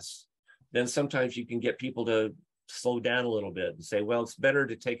masse, then sometimes you can get people to slow down a little bit and say, well, it's better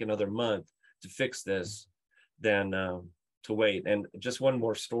to take another month to fix this than to wait. And just one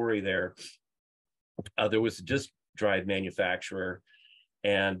more story there. There was a disk drive manufacturer,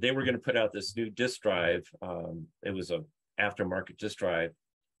 and they were going to put out this new disk drive. It was a aftermarket disk drive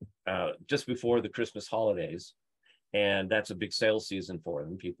just before the Christmas holidays. And that's a big sales season for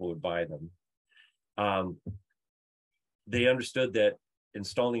them. People would buy them. They understood that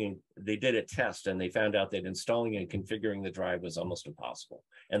they did a test, and they found out that installing and configuring the drive was almost impossible,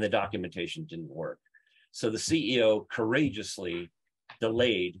 and the documentation didn't work. So the CEO courageously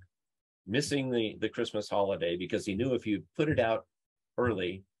delayed missing the Christmas holiday, because he knew if you put it out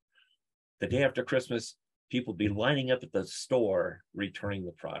early, the day after Christmas, people would be lining up at the store returning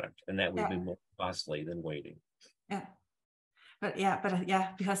the product, and that would be more costly than waiting. Yeah. But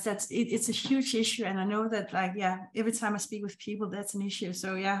because it's a huge issue. And I know that, like, every time I speak with people, that's an issue.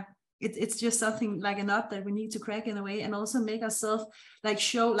 So it's just something like a nut that we need to crack in a way, and also make ourselves like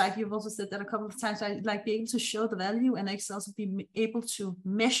show, like you've also said that a couple of times, like be able to show the value, and also be able to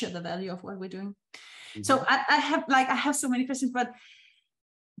measure the value of what we're doing. Mm-hmm. So I have so many questions, but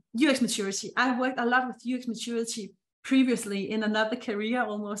UX maturity, I worked a lot with UX maturity previously in another career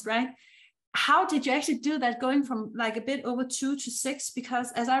almost, right? How did you actually do that, going from like a bit over 2 to 6?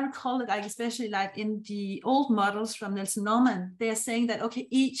 Because as I recall it, like especially like in the old models from Nelson Norman, they're saying that, okay,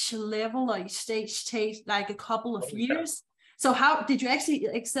 each level or each stage takes like a couple of years. So how did you actually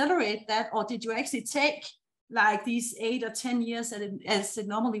accelerate that, or did you actually take like these 8 or 10 years as it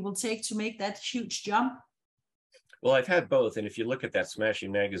normally will take to make that huge jump? Well, I've had both. And if you look at that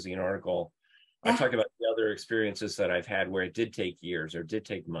Smashing Magazine article, I talk about the other experiences that I've had where it did take years or did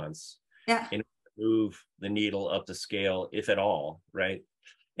take months. In order to move the needle up the scale, if at all, right?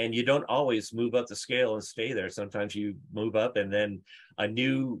 And you don't always move up the scale and stay there. Sometimes you move up, and then a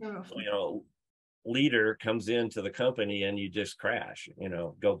new, leader comes into the company, and you just crash.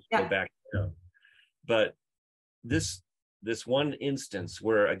 Go back down. But this one instance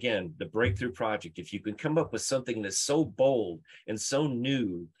where, again, the breakthrough project, if you can come up with something that's so bold and so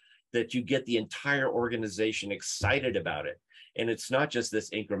new that you get the entire organization excited about it. And it's not just this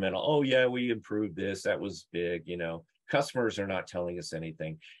incremental, oh yeah, we improved this, that was big, Customers are not telling us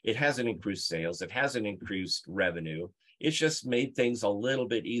anything. It hasn't increased sales. It hasn't increased revenue. It's just made things a little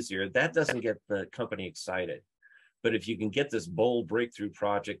bit easier. That doesn't get the company excited. But if you can get this bold breakthrough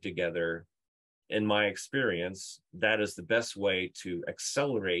project together, in my experience, that is the best way to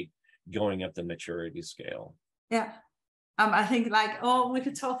accelerate going up the maturity scale. Yeah. I think we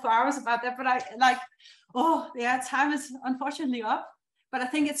could talk for hours about that, but time is unfortunately up. But I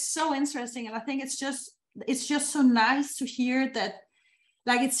think it's so interesting, and I think it's just so nice to hear that,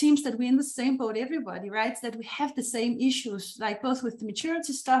 like, it seems that we're in the same boat, everybody, right? That we have the same issues, like both with the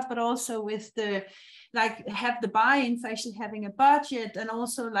maturity stuff, but also with the, like, have the buy-in for actually having a budget, and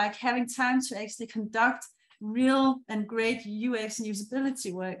also like having time to actually conduct real and great UX and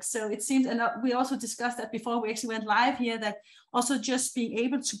usability work. So it seems, and we also discussed that before we actually went live here, that also just being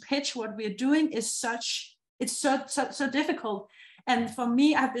able to pitch what we're doing is so difficult. And for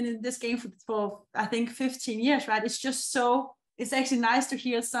me, I've been in this game for I think 15 years, right? It's actually nice to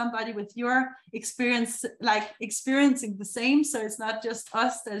hear somebody with your experience, like experiencing the same. So it's not just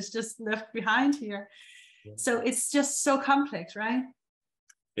us that is just left behind here. Yeah. So it's just so complex, right?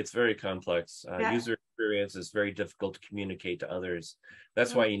 It's very complex. User experience is very difficult to communicate to others.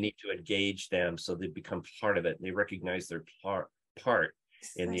 That's why you need to engage them so they become part of it. They recognize their part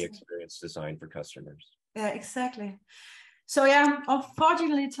in the experience design for customers. Yeah, exactly. So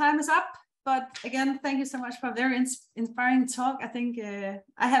unfortunately, time is up. But again, thank you so much for a very inspiring talk. I think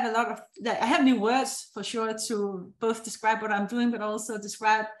I have new words for sure to both describe what I'm doing, but also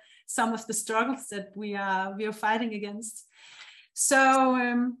describe some of the struggles that we are fighting against.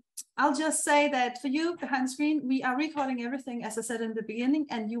 So I'll just say that for you behind the screen, we are recording everything, as I said in the beginning,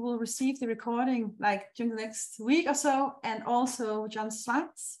 and you will receive the recording like during the next week or so, and also John's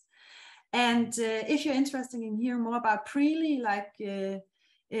slides. And if you're interested in hearing more about Preely, like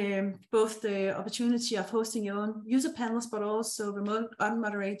both the opportunity of hosting your own user panels, but also remote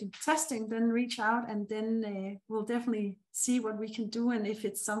unmoderated testing, then reach out, and then we'll definitely see what we can do and if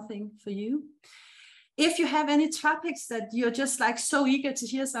it's something for you. If you have any topics that you're just like so eager to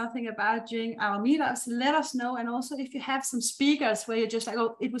hear something about during our meetups, let us know. And also if you have some speakers where you're just like,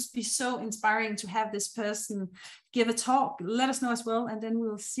 oh, it would be so inspiring to have this person give a talk, let us know as well, and then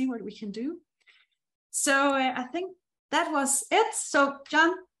we'll see what we can do. So I think that was it. So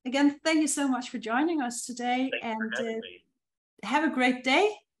John, again, thank you so much for joining us today, and have a great day.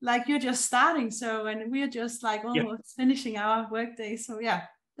 Like, you're just starting, so, and we're just like almost finishing our work day. So yeah,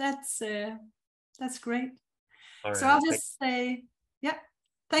 that's great. All right. So I'll just say, yeah,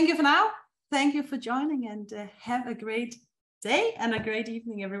 thank you for now. Thank you for joining, and have a great day and a great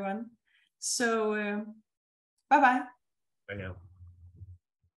evening, everyone. So bye-bye. Bye now.